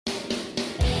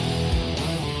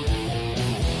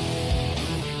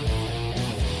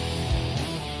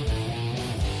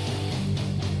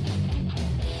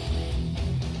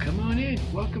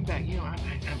welcome back.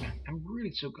 I'm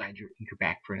really so glad you're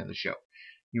back for another show.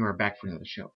 You are back for another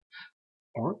show.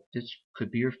 Or this could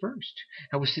be your first.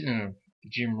 I was sitting in a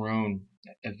Jim Rohn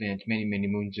event many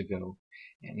moons ago,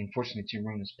 and unfortunately Jim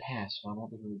Rohn has passed, so I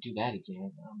won't be able to do that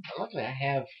again. Luckily I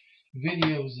have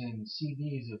videos and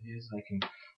CDs of his I can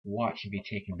watch and be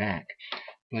taken back.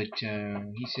 But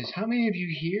he says, how many of you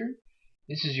here,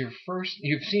 this is your first,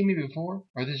 you've seen me before,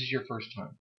 or this is your first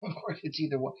time? Of course, it's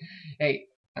either one. Hey,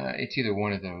 it's either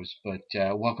one of those, but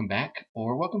welcome back,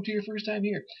 or welcome to your first time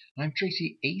here. I'm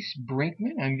Tracy Ace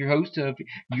Brinkman. I'm your host of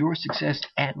Your Success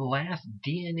at Last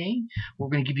DNA. We're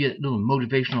going to give you a little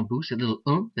motivational boost, a little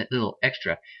oomph, that little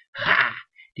extra ha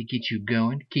to get you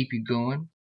going, to keep you going.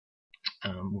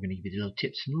 We're going to give you little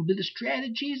tips, a little bit of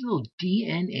strategies, a little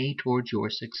DNA towards your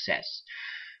success.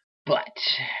 But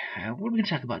what are we going to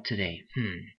talk about today?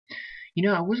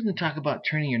 I was going to talk about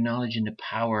turning your knowledge into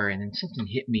power, and then something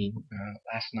hit me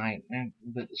last night, and a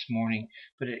little bit this morning,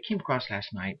 but it came across last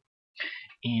night,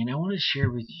 and I want to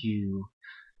share with you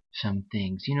some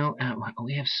things.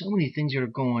 We have so many things that are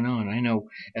going on. I know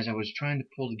as I was trying to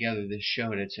pull together this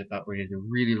show that's about ready to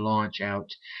really launch out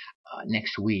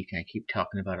next week, I keep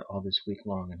talking about it all this week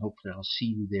long, and hopefully I'll see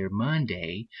you there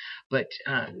Monday. But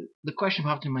the question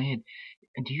popped in my head,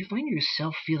 do you find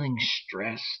yourself feeling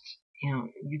stressed?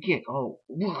 You get, oh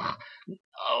my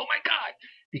God,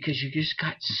 because you just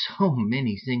got so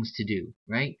many things to do,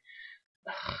 right?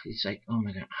 It's like, oh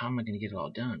my God, how am I going to get it all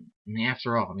done? I mean,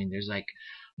 after all, there's like,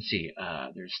 let's see,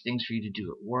 there's things for you to do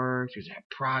at work, there's that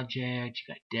project,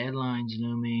 you got deadlines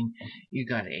looming, you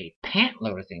got a pant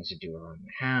load of things to do around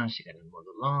the house, you got to mow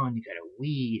the lawn, you got to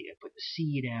weed, you got to put the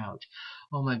seed out.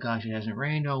 Oh my gosh, it hasn't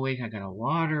rained all week, I got to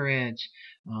water it,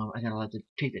 I got to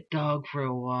take the dog for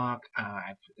a walk,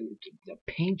 the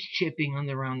paint's chipping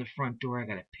around the front door, I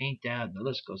got to paint that, and the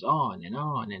list goes on and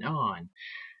on and on.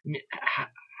 I mean,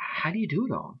 how do you do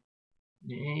it all?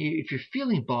 If you're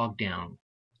feeling bogged down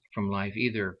from life,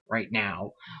 either right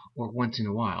now or once in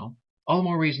a while, all the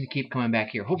more reason to keep coming back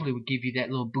here. Hopefully we'll give you that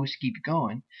little boost to keep you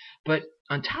going. But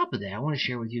on top of that, I want to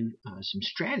share with you some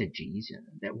strategies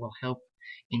that will help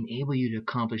enable you to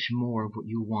accomplish more of what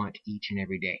you want each and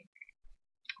every day.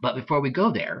 But before we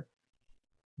go there,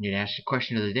 you need to ask the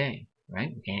question of the day,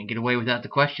 right? We can't get away without the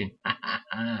question.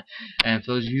 And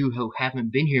for those of you who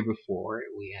haven't been here before,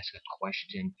 we ask a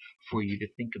question for you to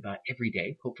think about every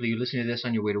day. Hopefully you're listening to this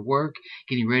on your way to work,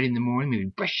 getting ready in the morning,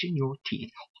 maybe brushing your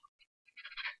teeth.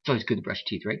 It's always good to brush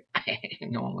teeth, right?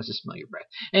 No one wants to smell your breath.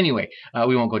 Anyway,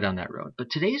 we won't go down that road. But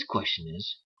today's question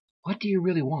is, what do you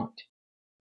really want?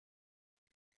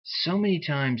 So many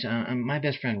times, my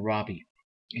best friend Robbie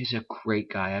is a great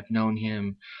guy. I've known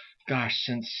him,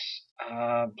 since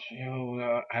I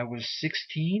was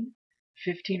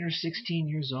 15 or 16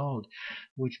 years old,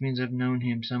 which means I've known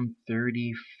him some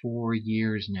 34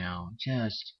 years now.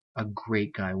 Just a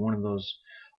great guy. One of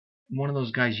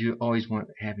those guys you always want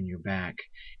having your back.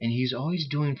 And he's always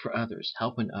doing for others,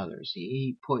 helping others.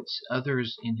 He puts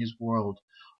others in his world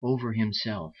over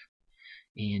himself.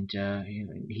 And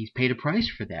he's paid a price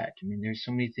for that. There's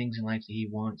so many things in life that he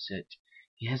wants that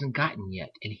he hasn't gotten yet,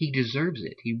 and he deserves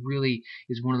it. He really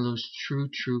is one of those true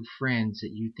friends that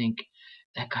you think,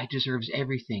 that guy deserves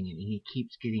everything, and he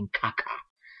keeps getting caca.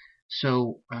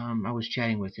 So I was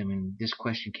chatting with him, and this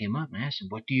question came up, and I asked him,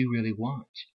 what do you really want?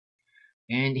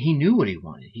 And he knew what he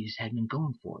wanted. He just hadn't been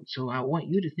going for it. So I want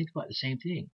you to think about the same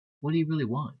thing. What do you really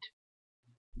want?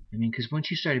 Because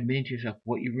once you start admitting to yourself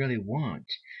what you really want,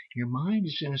 your mind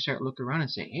is going to start looking around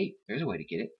and say, hey, there's a way to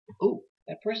get it. Oh,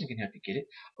 that person can help you get it.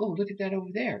 Oh, look at that over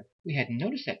there. We hadn't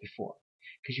noticed that before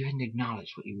because you hadn't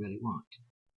acknowledged what you really want.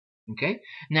 Okay?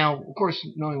 Now, of course,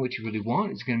 knowing what you really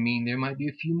want is going to mean there might be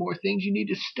a few more things you need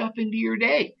to stuff into your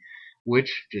day,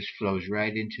 which just flows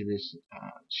right into this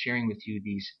sharing with you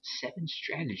these 7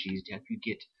 strategies to help you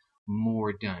get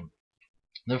more done.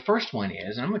 The first one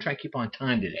is, and I'm going to try to keep on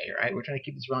time today, right? We're trying to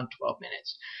keep this around 12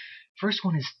 minutes. First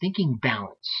one is thinking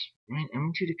balance, right? I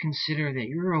want you to consider that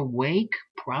you're awake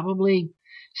probably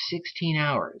 16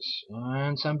 hours.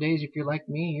 On some days, if you're like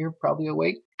me, you're probably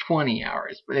awake 20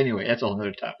 hours. But anyway, that's a whole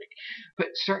other topic.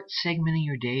 But start segmenting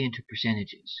your day into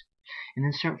percentages. And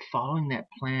then start following that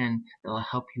plan that will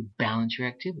help you balance your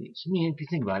activities. If you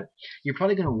think about it, you're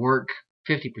probably going to work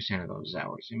 50% of those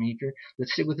hours.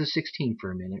 Let's sit with the 16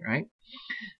 for a minute, right?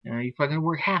 You're probably going to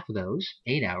work half of those,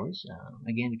 8 hours.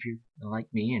 Again, if you're like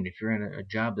me, and if you're in a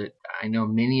job that I know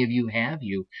many of you have,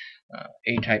 you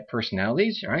A-type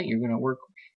personalities, all right, you're going to work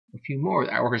a few more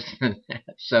hours than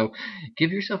that. So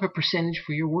give yourself a percentage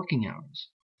for your working hours.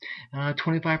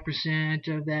 25%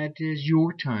 of that is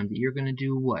your time that you're going to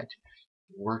do what?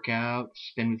 Work out,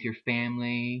 spend with your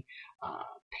family,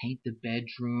 paint the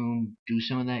bedroom, do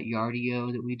some of that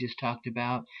yardio that we just talked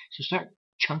about. So start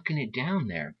chunking it down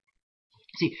there.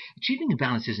 See, achieving a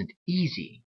balance isn't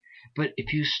easy, but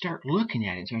if you start looking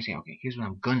at it and start saying, okay, here's what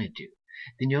I'm going to do,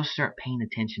 then you'll start paying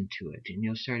attention to it and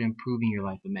you'll start improving your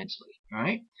life immensely. All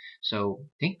right? So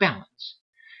think balance.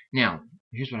 Now,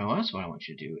 here's what I want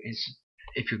you to do is,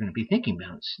 if you're going to be thinking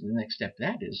balance, the next step to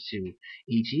that is to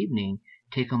each evening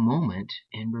take a moment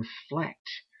and reflect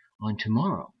on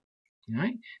tomorrow. All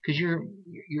right? Because your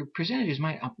percentages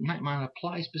might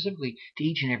apply specifically to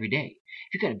each and every day.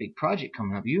 If you've got a big project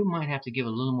coming up, you might have to give a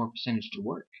little more percentage to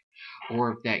work.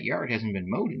 Or if that yard hasn't been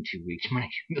mowed in 2 weeks, you might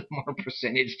give a little more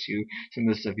percentage to some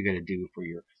of the stuff you got to do for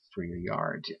your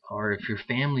yard. Or if your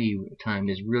family time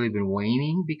has really been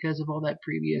waning because of all that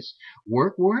previous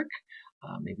work,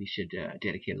 maybe you should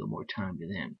dedicate a little more time to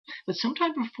them. But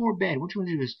sometime before bed, what you want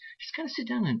to do is just kind of sit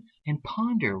down and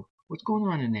ponder what's going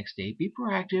on the next day. Be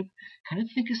proactive. Kind of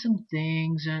think of some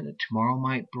things that tomorrow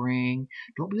might bring.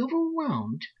 Don't be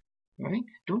overwhelmed. Right?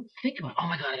 Don't think about, oh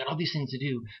my God, I got all these things to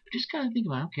do. But just kind of think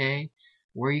about, okay,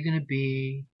 where are you going to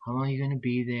be? How long are you going to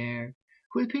be there?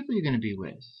 Who are the people you're going to be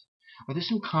with? Are there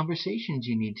some conversations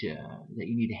that you need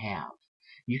to have?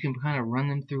 You can kind of run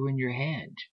them through in your head.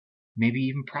 Maybe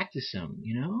even practice them,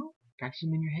 Practice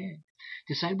them in your head.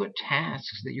 Decide what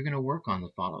tasks that you're going to work on the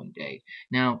following day.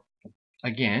 Now,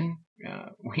 again,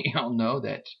 we all know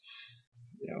that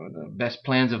the best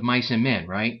plans of mice and men,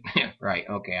 right? Right.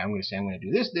 Okay, I'm going to say I'm going to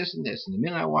do this, this, and this. And the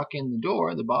minute I walk in the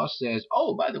door, the boss says,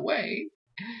 oh, by the way,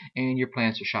 and your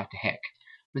plans are shot to heck.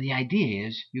 But the idea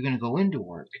is you're going to go into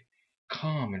work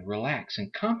calm and relaxed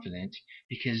and confident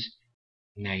because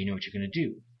now you know what you're going to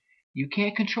do. You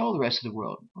can't control the rest of the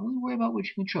world. Only worry about what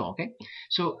you control, okay?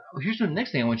 So here's the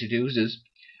next thing I want you to do is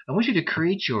I want you to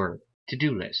create your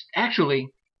to-do list. Actually,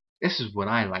 this is what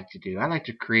I like to do. I like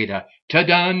to create a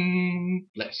ta-done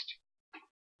list.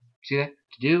 See that?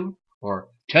 To do or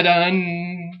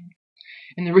ta-done.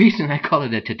 And the reason I call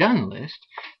it a ta-done list,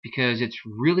 because it's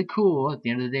really cool at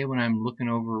the end of the day when I'm looking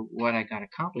over what I got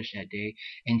accomplished that day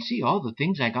and see all the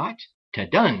things I got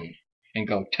ta-done and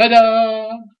go ta-da!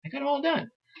 I got it all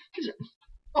done.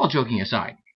 All joking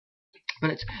aside.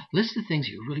 But it's list the things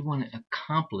you really want to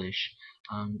accomplish,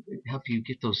 help you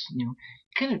get those,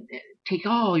 kind of take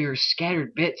all your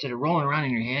scattered bits that are rolling around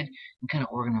in your head and kind of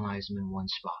organize them in one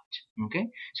spot. Okay?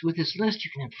 So with this list,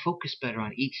 you can focus better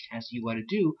on each task you want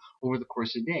to do over the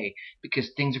course of the day because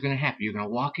things are going to happen. You're going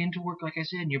to walk into work, like I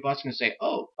said, and your boss is going to say,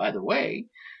 oh, by the way,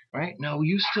 right? No,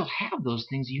 you still have those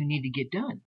things you need to get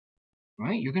done.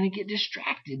 Right? You're going to get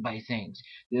distracted by things.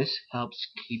 This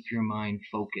helps keep your mind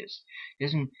focused.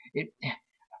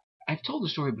 I've told the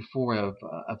story before of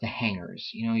the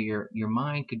hangers. Your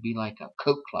mind could be like a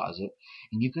coat closet,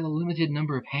 and you've got a limited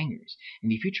number of hangers.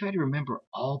 And if you try to remember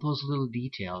all those little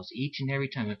details each and every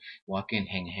time, walk in,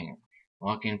 hang a hanger.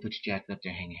 Walk in, put your jacket up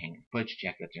there, hang a hanger. Put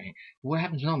your jacket up there, hang. What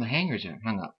happens when all the hangers are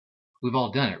hung up? We've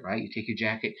all done it, right? You take your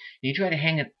jacket and you try to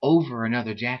hang it over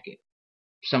another jacket.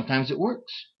 Sometimes it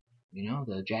works.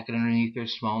 The jacket underneath there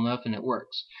is small enough and it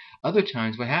works. Other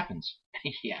times, what happens?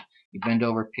 Yeah, you bend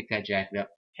over, pick that jacket up,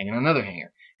 hang it on another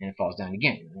hanger, and it falls down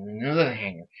again. Another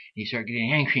hanger. And you start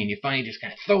getting angry, and you finally just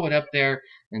kind of throw it up there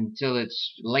until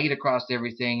it's laid across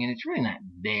everything, and it's really not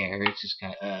there. It's just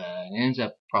kind of, it ends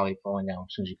up probably falling down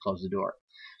as soon as you close the door.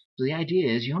 So the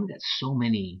idea is you only got so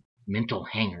many mental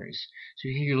hangers. So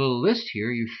you have your little list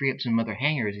here, you free up some other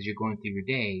hangers as you're going through your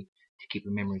day to keep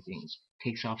remembering things.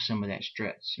 Takes off some of that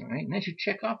stress, all right? And as you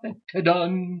check off that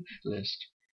ta-done list,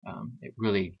 it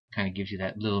really kind of gives you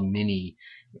that little mini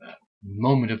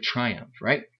moment of triumph,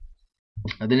 right?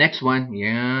 The next one,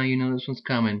 yeah, this one's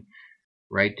coming.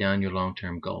 Write down your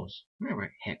long-term goals.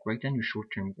 Write down your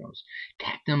short-term goals.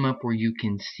 Tack them up where you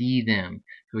can see them,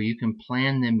 so you can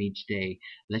plan them each day.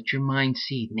 Let your mind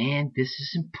see, man, this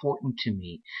is important to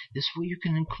me. This way you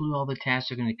can include all the tasks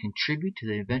that are going to contribute to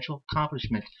the eventual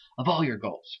accomplishment of all your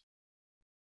goals.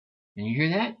 And you hear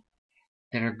that?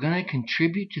 That are going to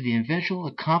contribute to the eventual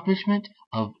accomplishment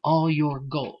of all your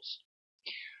goals.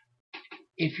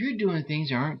 If you're doing things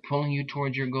that aren't pulling you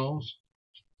towards your goals,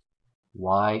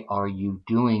 why are you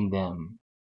doing them?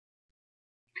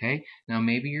 Okay? Now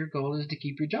maybe your goal is to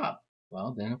keep your job.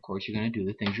 Well, then of course you're going to do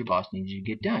the things your boss needs you to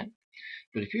get done.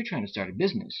 But if you're trying to start a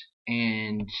business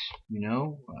and,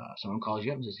 someone calls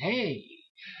you up and says, hey,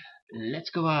 let's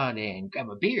go out and grab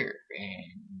a beer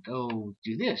and go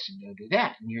do this and go do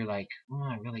that. And you're like,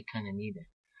 I really kind of need to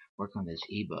work on this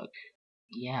ebook.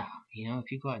 Yeah,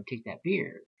 if you go out and take that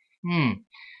beer, I'm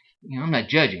not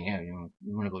judging.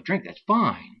 You want to go drink, that's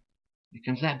fine. It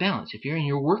comes that balance. If you're in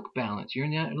your work balance, you're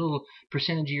in that little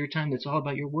percentage of your time that's all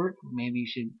about your work, maybe you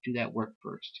should do that work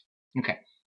first. Okay.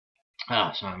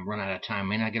 So I'm running out of time.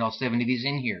 May not get all 7 of these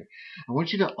in here. I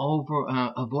want you to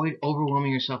avoid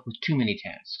overwhelming yourself with too many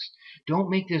tasks. Don't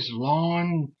make this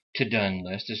long to-done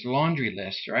list, this laundry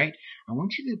list, right? I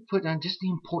want you to put on just the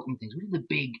important things. What are the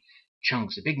big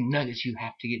chunks, the big nuggets you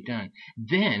have to get done?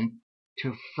 Then,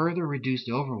 to further reduce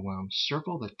the overwhelm,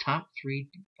 circle the top 3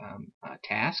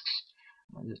 tasks,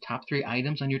 the top 3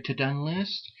 items on your to-done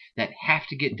list that have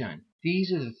to get done.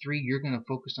 These are the 3 you're going to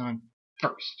focus on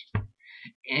first.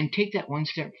 And take that one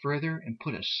step further and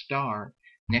put a star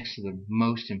next to the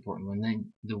most important one.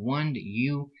 Then the one that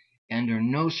you, under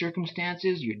no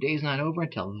circumstances, your day's not over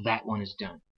until that one is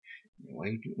done.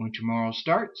 When tomorrow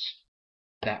starts,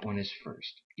 that one is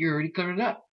first. You already covered it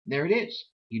up. There it is.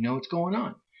 You know what's going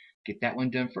on. Get that one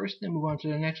done first, then move on to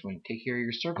the next one. Take care of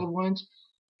your circled ones.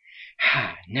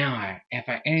 Now,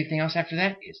 anything else after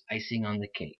that is icing on the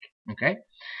cake. Okay?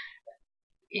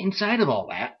 Inside of all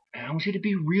that, I want you to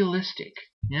be realistic.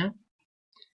 Yeah?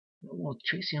 Well,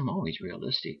 Tracy, I'm always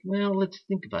realistic. Well, let's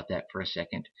think about that for a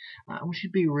second. I want you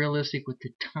to be realistic with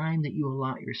the time that you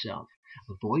allot yourself.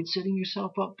 Avoid setting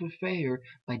yourself up for failure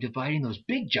by dividing those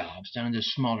big jobs down into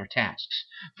smaller tasks.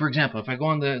 For example, if I go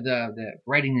on the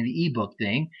writing the ebook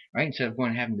thing, right, instead of going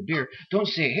and having the beer, don't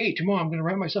say, hey, tomorrow I'm going to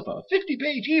write myself a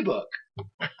 50-page ebook.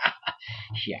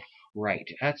 Yeah, right.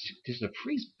 Does the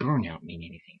phrase burnout mean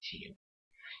anything to you?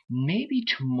 Maybe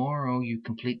tomorrow you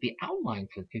complete the outline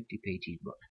for the 50-page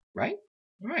ebook, right?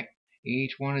 All right.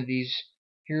 Each one of these,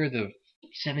 here are the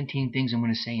 17 things I'm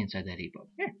going to say inside that ebook.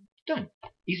 Yeah, done.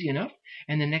 Easy enough.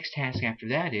 And the next task after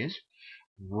that is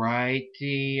write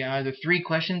the 3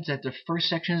 questions that the first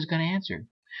section is going to answer.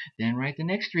 Then write the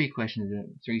next 3 questions that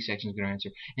the 3 sections are going to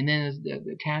answer. And then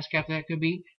the task after that could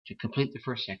be to complete the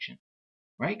first section.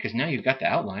 Right? Because now you've got the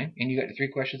outline, and you've got the 3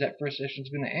 questions that first section is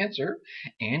going to answer,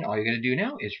 and all you got to do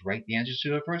now is write the answers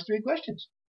to the first 3 questions.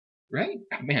 Right?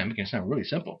 Man, I'm making it sound really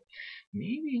simple.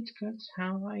 Maybe it's because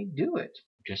how I do it.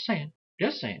 Just saying.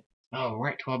 Just saying. Oh, we're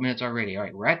at 12 minutes already. All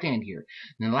right, we're at the end here.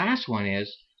 And the last one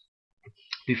is,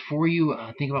 before you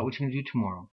think about what you're going to do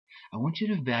tomorrow, I want you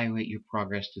to evaluate your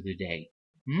progress through the day.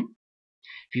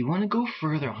 If you want to go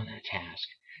further on that task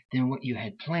than what you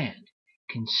had planned,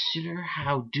 consider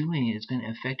how doing it is going to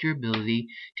affect your ability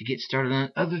to get started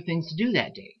on other things to do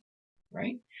that day,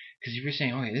 right? Because if you're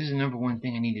saying, okay, this is the number one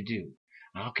thing I need to do.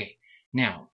 Okay,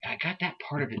 now, I got that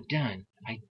part of it done.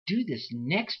 I do this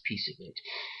next piece of it.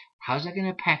 How's that going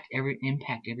to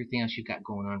impact everything else you've got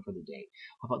going on for the day?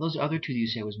 How about those other 2 that you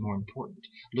said was more important?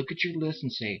 Look at your list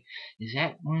and say, is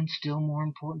that one still more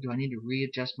important? Do I need to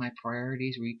readjust my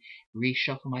priorities,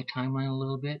 reshuffle my timeline a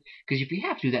little bit? Because if you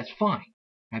have to, that's fine.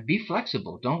 Now, be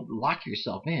flexible. Don't lock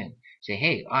yourself in. Say,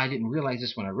 hey, I didn't realize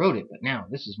this when I wrote it, but now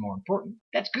this is more important.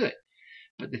 That's good.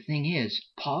 But the thing is,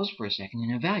 pause for a second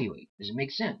and evaluate. Does it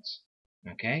make sense?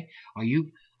 Okay? Are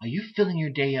you filling your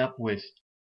day up with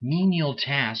menial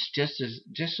tasks just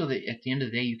so that at the end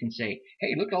of the day you can say,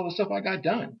 hey, look at all the stuff I got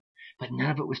done. But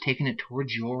none of it was taking it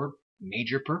towards your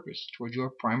major purpose, towards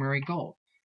your primary goal.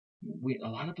 A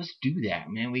lot of us do that,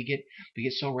 man. We get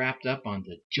so wrapped up on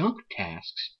the junk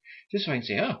tasks just so I can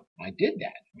say, oh, I did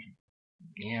that.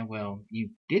 Yeah, well,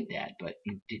 you did that, but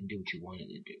you didn't do what you wanted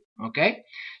to do. Okay?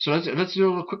 So let's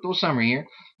do a quick little summary here.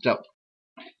 So,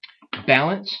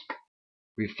 balance,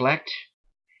 reflect,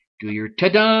 do your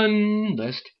ta-done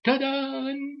list.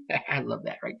 Ta-done! I love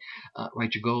that, right?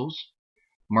 Write your goals.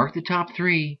 Mark the top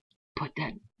 3. Put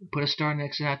a star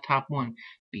next to that top 1.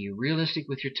 Be realistic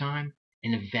with your time.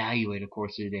 And evaluate, of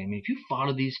course, through the day. I mean, if you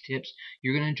follow these tips,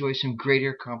 you're going to enjoy some greater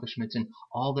accomplishments in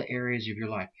all the areas of your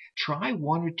life. Try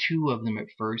 1 or 2 of them at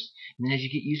first, and then as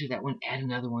you get used to that one, add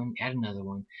another one, add another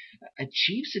one.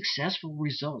 Achieve successful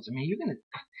results. I mean, you're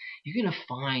gonna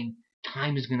find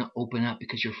time is going to open up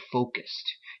because you're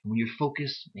focused. And when you're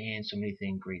focused, man, so many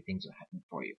great things will happen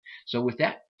for you. So with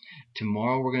that,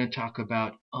 tomorrow we're going to talk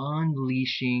about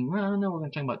unleashing. Well, no, we're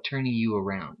going to talk about turning you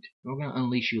around. We're going to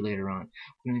unleash you later on.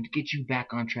 We're going to get you back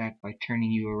on track by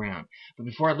turning you around. But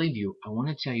before I leave you, I want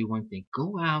to tell you one thing.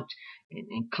 Go out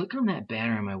and click on that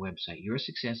banner on my website,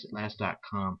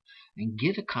 yoursuccessatlast.com, and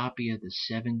get a copy of the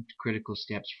 7 critical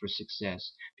steps for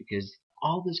success, because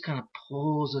all this kind of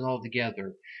pulls it all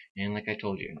together. And like I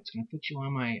told you, it's going to put you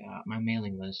on my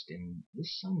mailing list. And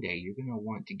this Sunday, you're going to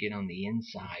want to get on the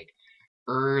inside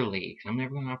early, because I'm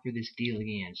never going to offer this deal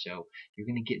again. So you're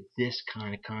going to get this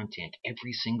kind of content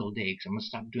every single day, because I'm going to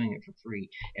stop doing it for free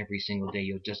every single day.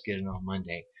 You'll just get it on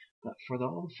Monday. But for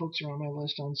all the folks who are on my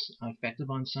list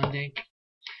effective on Sunday,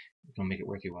 it's going to make it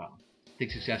worth your while.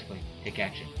 Think successfully. Take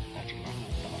action. Talk to you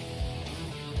tomorrow.